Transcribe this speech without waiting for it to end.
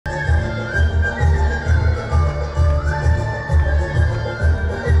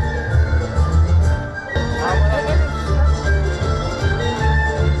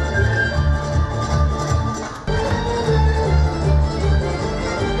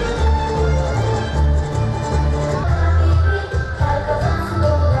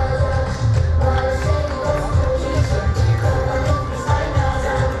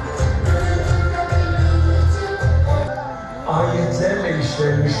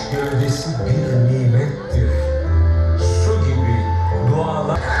gövdesi bir nimettir. Su gibi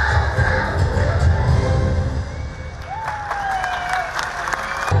dualar.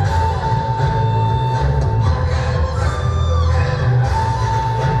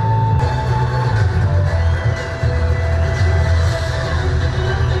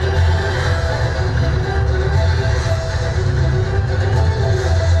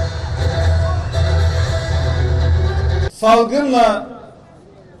 Salgınla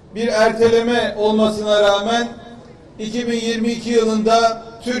bir erteleme olmasına rağmen 2022 yılında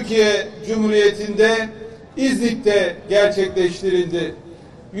Türkiye Cumhuriyeti'nde İZNİK'TE gerçekleştirildi.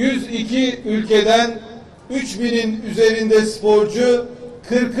 102 ülkeden 3000'in üzerinde sporcu,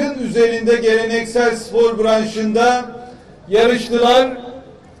 40'ın üzerinde geleneksel spor branşında yarıştılar,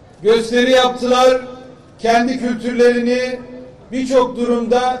 gösteri yaptılar, kendi kültürlerini birçok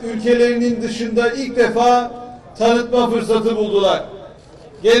durumda ülkelerinin dışında ilk defa tanıtma fırsatı buldular.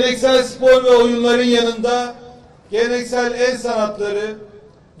 Geleneksel spor ve oyunların yanında geleneksel el sanatları,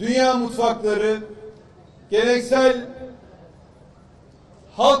 dünya mutfakları, geleneksel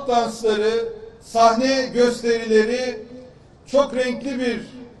halk dansları, sahne gösterileri çok renkli bir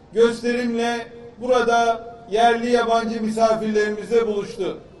gösterimle burada yerli yabancı misafirlerimizle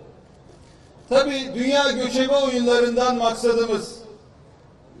buluştu. Tabii Dünya Göçebe Oyunlarından maksadımız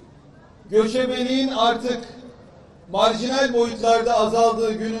göçebeliğin artık marjinal boyutlarda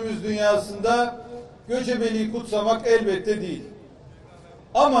azaldığı günümüz dünyasında göçebeliği kutsamak elbette değil.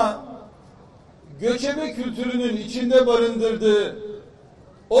 Ama göçebe kültürünün içinde barındırdığı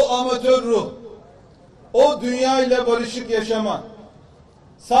o amatör ruh, o dünyayla barışık yaşama,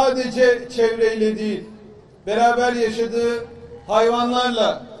 sadece çevreyle değil, beraber yaşadığı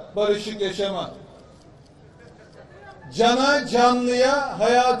hayvanlarla barışık yaşama, cana, canlıya,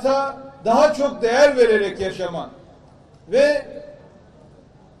 hayata daha çok değer vererek yaşama ve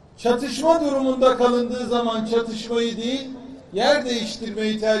çatışma durumunda kalındığı zaman çatışmayı değil, yer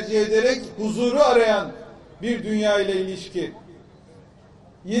değiştirmeyi tercih ederek huzuru arayan bir dünya ile ilişki.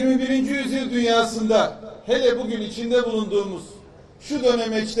 21. yüzyıl dünyasında, hele bugün içinde bulunduğumuz şu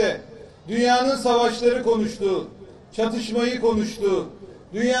dönemeçte dünyanın savaşları konuştuğu, çatışmayı konuştuğu,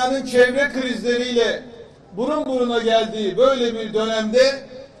 dünyanın çevre krizleriyle burun buruna geldiği böyle bir dönemde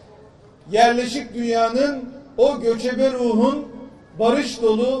yerleşik dünyanın o göçebe ruhun barış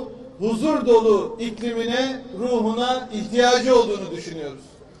dolu, huzur dolu iklimine, ruhuna ihtiyacı olduğunu düşünüyoruz.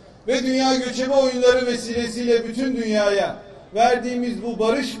 Ve Dünya Göçebe Oyunları vesilesiyle bütün dünyaya verdiğimiz bu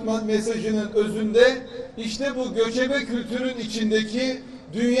barış mesajının özünde işte bu göçebe kültürün içindeki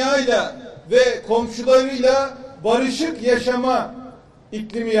dünyayla ve komşularıyla barışık yaşama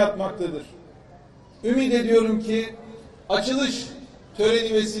iklimi yatmaktadır. Ümit ediyorum ki açılış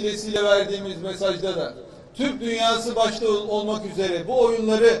töreni vesilesiyle verdiğimiz mesajda da Türk dünyası başta olmak üzere bu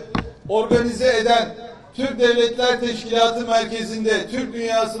oyunları organize eden Türk Devletler Teşkilatı merkezinde Türk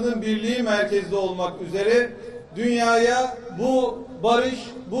dünyasının birliği merkezde olmak üzere dünyaya bu barış,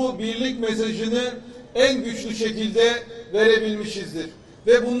 bu birlik mesajını en güçlü şekilde verebilmişizdir.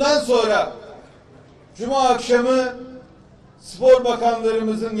 Ve bundan sonra Cuma akşamı spor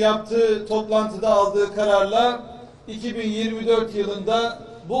bakanlarımızın yaptığı toplantıda aldığı kararla 2024 yılında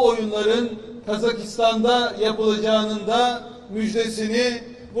bu oyunların Kazakistan'da yapılacağının da müjdesini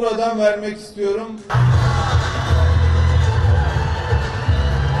buradan vermek istiyorum.